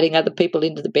inviting other people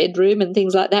into the bedroom and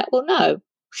things like that. Well, no,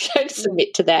 you don't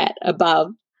submit to that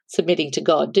above submitting to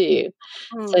God, do you?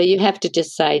 So you have to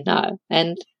just say no.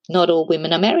 And not all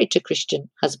women are married to Christian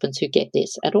husbands who get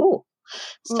this at all.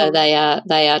 So they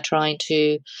are trying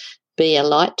to be a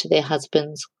light to their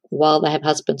husbands while they have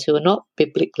husbands who are not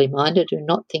biblically minded, who are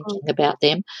not thinking about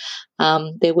them.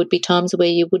 There would be times where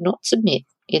you would not submit.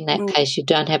 In that case, you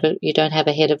don't have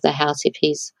a head of the house if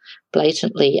he's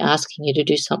blatantly asking you to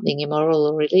do something immoral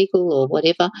or illegal or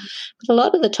whatever. But a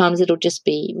lot of the times it'll just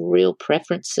be real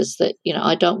preferences that,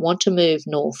 I don't want to move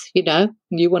north, you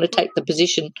want to take the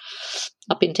position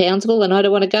up in Townsville and I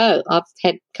don't want to go. I've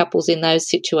had couples in those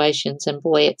situations and,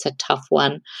 boy, it's a tough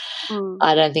one.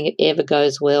 I don't think it ever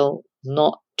goes well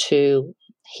not to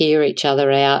hear each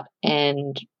other out,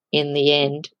 and in the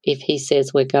end, if he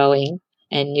says we're going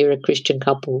and you're a Christian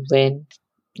couple, then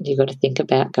you got to think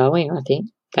about going. I think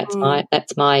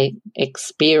that's my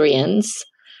experience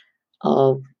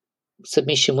of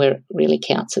submission, where it really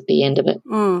counts at the end of it.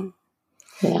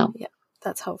 Yeah,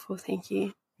 that's helpful. Thank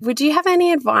you. Would you have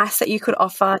any advice that you could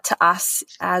offer to us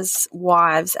as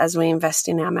wives as we invest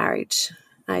in our marriage?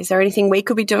 Is there anything we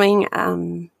could be doing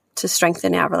to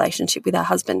strengthen our relationship with our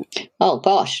husband? Oh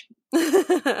gosh,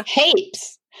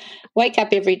 heaps. Wake up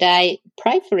every day,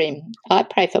 pray for him. I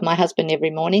pray for my husband every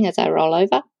morning as I roll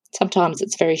over. Sometimes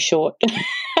it's very short,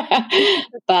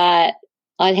 but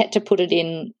I had to put it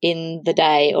in the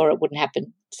day or it wouldn't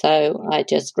happen. So I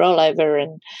just roll over,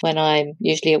 and when I'm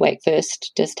usually awake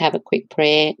first, just have a quick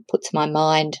prayer, puts my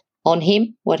mind on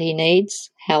him, what he needs,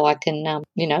 how I can,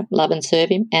 love and serve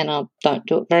him. And I don't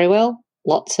do it very well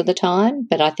lots of the time,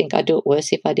 but I think I'd do it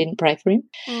worse if I didn't pray for him.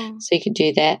 So you could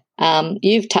do that.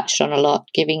 You've touched on a lot,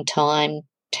 giving time,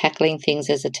 tackling things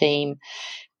as a team.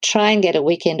 Try and get a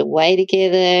weekend away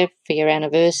together for your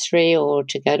anniversary or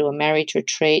to go to a marriage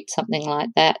retreat, something like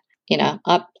that.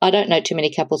 I don't know too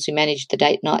many couples who manage the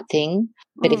date night thing,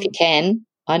 but if you can,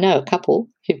 I know a couple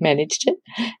who've managed it,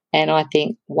 and I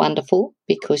think wonderful,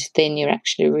 because then you're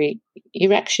actually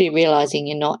realising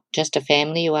you're not just a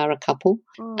family, you are a couple.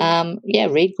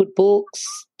 Read good books,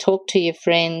 talk to your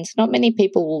friends. Not many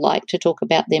people will like to talk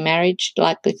about their marriage.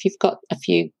 Like if you've got a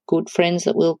few good friends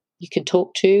that you can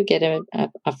talk to, get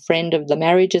a friend of the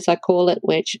marriage, as I call it,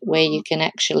 where you can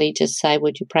actually just say,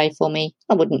 would you pray for me?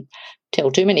 I wouldn't tell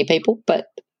too many people, but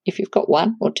if you've got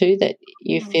one or two that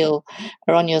you feel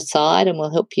are on your side and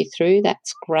will help you through,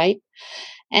 that's great.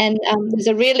 And there's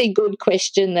a really good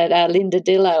question that Linda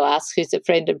Dillow asked, who's a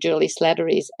friend of Julie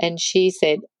Slattery's, and she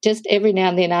said, just every now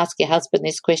and then ask your husband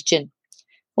this question: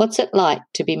 what's it like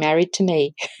to be married to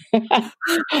me? Isn't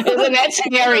that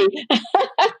scary?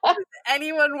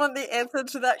 Anyone want the answer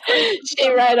to that question? She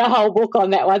wrote a whole book on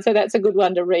that one, so that's a good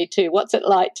one to read too. What's it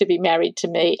like to be married to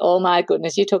me? Oh, my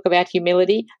goodness. You talk about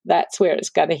humility, that's where it's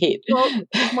going to hit. Well,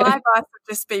 my advice would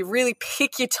just be really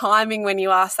pick your timing when you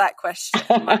ask that question.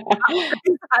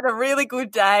 Had a really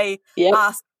good day. Yep.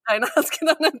 Don't ask it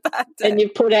on a bad day. And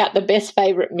you've put out the best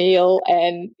favourite meal,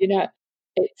 and,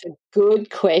 it's a good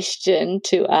question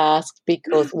to ask,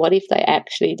 because what if they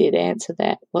actually did answer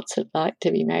that? What's it like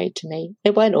to be married to me?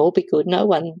 It won't all be good. No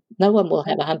one will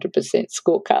have 100%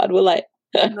 scorecard, will they?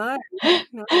 No.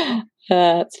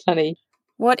 It's funny.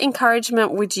 What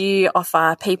encouragement would you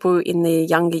offer people in the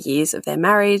younger years of their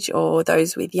marriage, or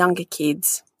those with younger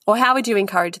kids? Or how would you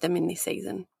encourage them in this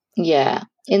season? Yeah.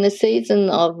 In the season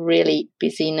of really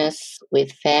busyness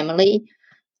with family,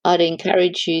 I'd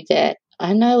encourage you that,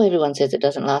 I know everyone says it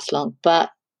doesn't last long, but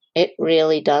it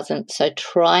really doesn't. So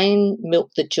try and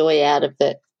milk the joy out of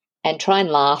it, and try and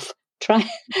laugh. Try.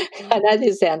 I know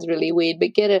this sounds really weird,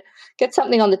 but get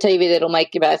something on the TV that'll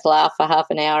make you both laugh for half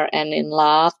an hour and then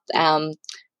laugh.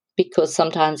 Because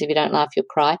sometimes if you don't laugh, you'll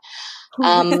cry.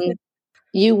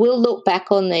 You will look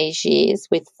back on these years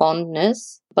with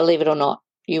fondness. Believe it or not,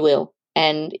 you will.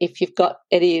 And if you've got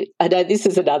any, I know this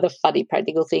is another funny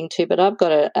practical thing too, but I've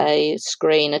got a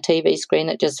TV screen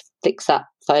that just flicks up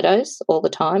photos all the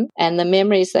time. And the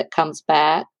memories that comes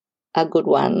back are good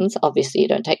ones. Obviously, you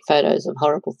don't take photos of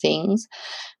horrible things.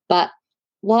 But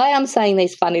why I'm saying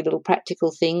these funny little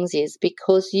practical things is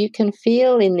because you can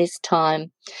feel in this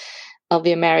time of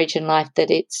your marriage and life that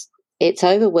it's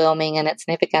overwhelming and it's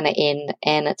never going to end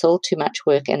and it's all too much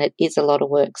work and it is a lot of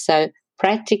work. So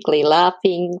practically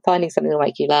laughing, finding something to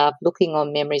make you laugh, looking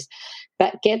on memories,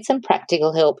 but get some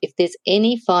practical help. If there's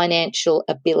any financial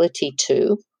ability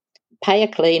to, pay a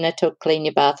cleaner to clean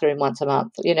your bathroom once a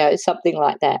month, something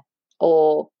like that,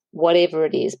 or whatever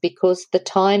it is, because the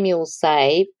time you'll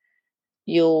save,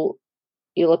 you'll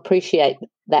appreciate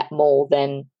that more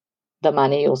than the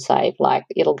money you'll save. Like,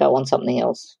 it'll go on something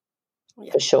else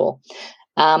for sure.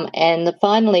 And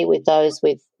finally, with those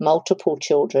with multiple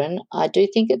children, I do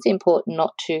think it's important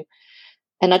not to,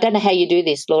 and I don't know how you do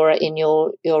this, Laura, in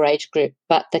your age group,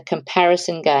 but the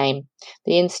comparison game,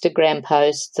 the Instagram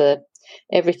posts,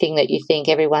 everything that you think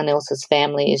everyone else's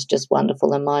family is just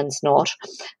wonderful and mine's not,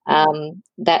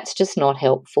 that's just not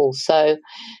helpful. So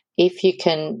if you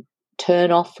can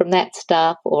turn off from that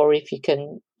stuff, or if you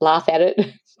can laugh at it,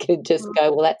 can just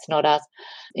go, well, that's not us.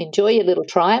 Enjoy your little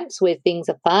triumphs where things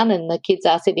are fun and the kids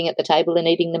are sitting at the table and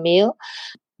eating the meal.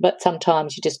 But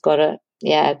sometimes you just got to,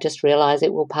 just realise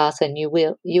it will pass, and you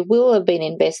will have been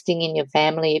investing in your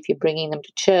family if you're bringing them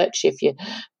to church, if you're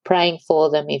praying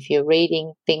for them, if you're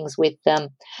reading things with them.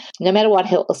 No matter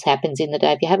what else happens in the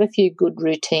day, if you have a few good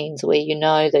routines where you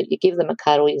know that you give them a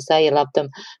cuddle, you say you love them,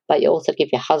 but you also give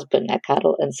your husband a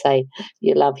cuddle and say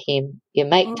you love him. You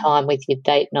make time with your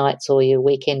date nights or your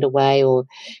weekend away, or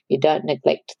you don't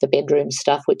neglect the bedroom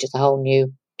stuff, which is a whole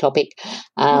new topic.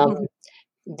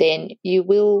 Then you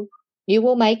will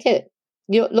make it.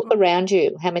 You look around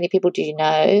you. How many people do you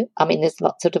know? I mean, there's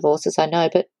lots of divorces, I know,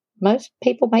 but most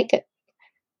people make it.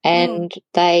 And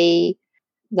they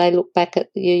look back at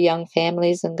your young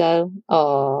families and go,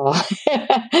 oh,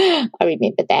 I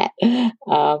remember that.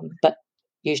 But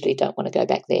usually don't want to go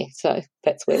back there. So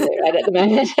that's where we're at the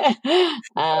moment.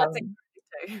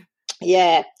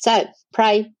 So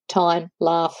pray, time,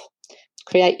 laugh,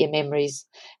 create your memories,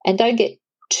 and don't get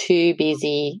too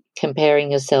busy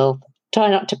comparing yourself. Try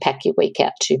not to pack your week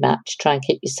out too much. Try and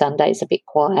keep your Sundays a bit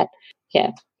quiet.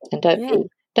 Yeah, and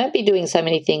don't be doing so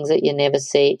many things that you never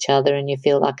see each other and you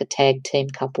feel like a tag team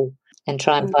couple. And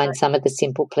try and find some of the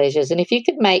simple pleasures. And if you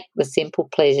could make the simple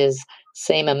pleasures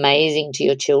seem amazing to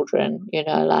your children,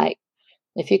 like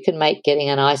if you can make getting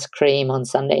an ice cream on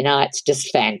Sunday nights just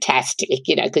fantastic,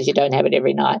 because you don't have it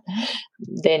every night,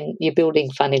 then you're building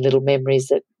funny little memories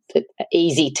that are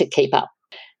easy to keep up.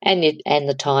 And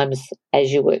the times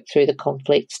as you work through the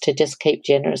conflicts to just keep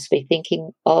generously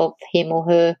thinking of him or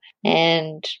her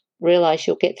and realise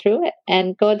you'll get through it.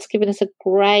 And God's given us a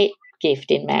great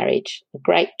gift in marriage, a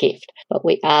great gift, but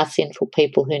we are sinful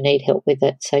people who need help with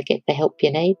it, so get the help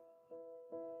you need.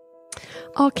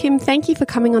 Oh, Kim, thank you for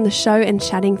coming on the show and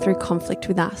chatting through conflict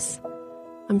with us.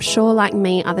 I'm sure, like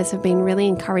me, others have been really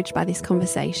encouraged by this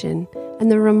conversation and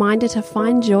the reminder to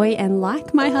find joy and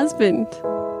like my husband.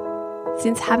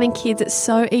 Since having kids, it's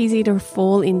so easy to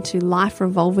fall into life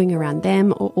revolving around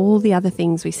them or all the other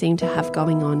things we seem to have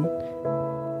going on.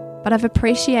 But I've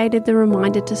appreciated the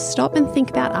reminder to stop and think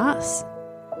about us,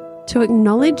 to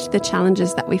acknowledge the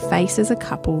challenges that we face as a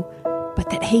couple,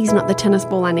 but that he's not the tennis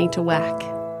ball I need to whack.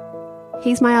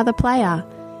 He's my other player,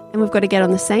 and we've got to get on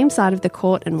the same side of the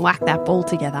court and whack that ball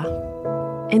together.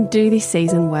 And do this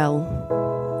season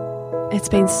well. It's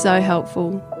been so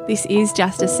helpful. This is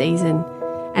just a season,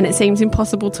 and it seems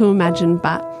impossible to imagine,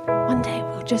 but one day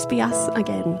we'll just be us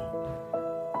again.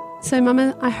 So,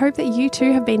 Mama, I hope that you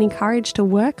too have been encouraged to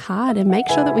work hard and make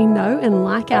sure that we know and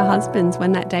like our husbands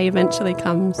when that day eventually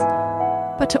comes,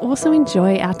 but to also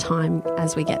enjoy our time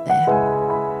as we get there.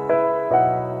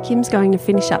 Kim's going to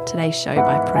finish up today's show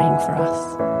by praying for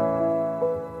us.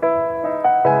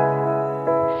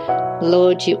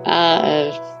 Lord, you are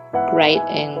a great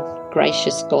and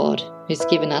gracious God who's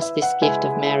given us this gift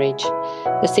of marriage.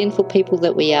 The sinful people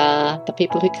that we are, the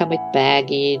people who come with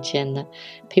baggage and the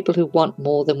people who want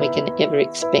more than we can ever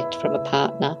expect from a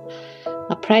partner,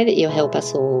 I pray that you'll help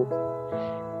us all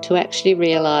to actually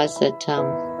realise that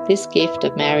this gift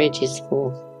of marriage is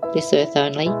for this earth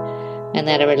only, and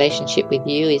that a relationship with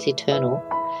you is eternal.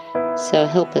 So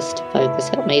help us to focus,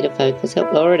 help me to focus,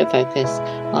 help Laura to focus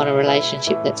on a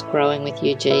relationship that's growing with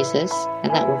you, Jesus,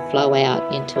 and that will flow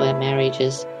out into our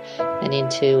marriages and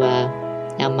into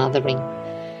our mothering.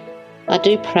 I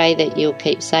do pray that you'll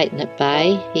keep Satan at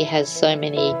bay. He has so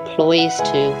many ploys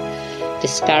to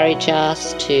discourage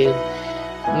us, to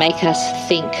make us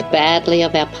think badly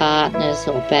of our partners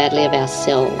or badly of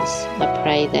ourselves. I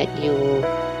pray that you will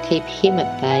keep him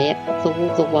at bay,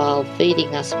 all the while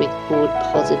feeding us with good,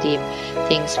 positive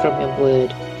things from your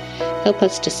word. Help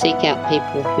us to seek out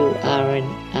people who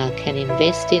can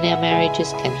invest in our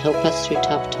marriages, can help us through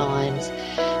tough times,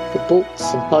 for books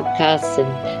and podcasts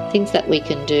and things that we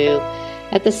can do.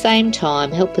 At the same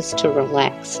time, help us to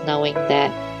relax, knowing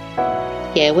that,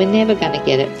 we're never going to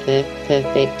get it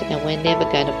perfect, and we're never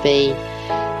going to be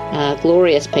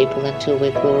glorious people until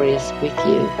we're glorious with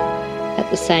you. At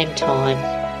the same time,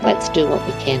 let's do what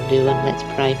we can do, and let's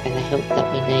pray for the help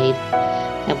that we need.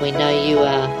 And we know you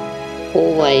are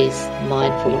always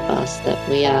mindful of us, that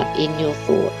we are in your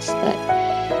thoughts,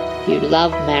 that you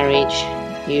love marriage,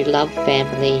 you love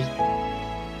family,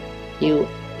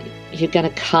 you're going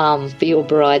to come for your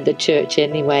bride, the church,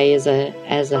 anyway, as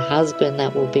a husband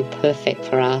that will be perfect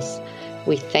for us.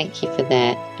 We thank you for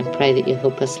that and pray that you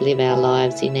help us live our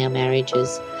lives in our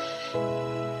marriages,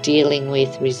 dealing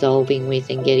with, resolving with,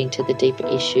 and getting to the deeper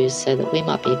issues, so that we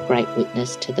might be a great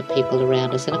witness to the people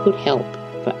around us and a good help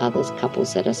for others,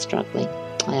 couples that are struggling.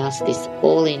 I ask this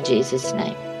all in Jesus'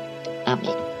 name.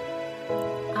 Amen.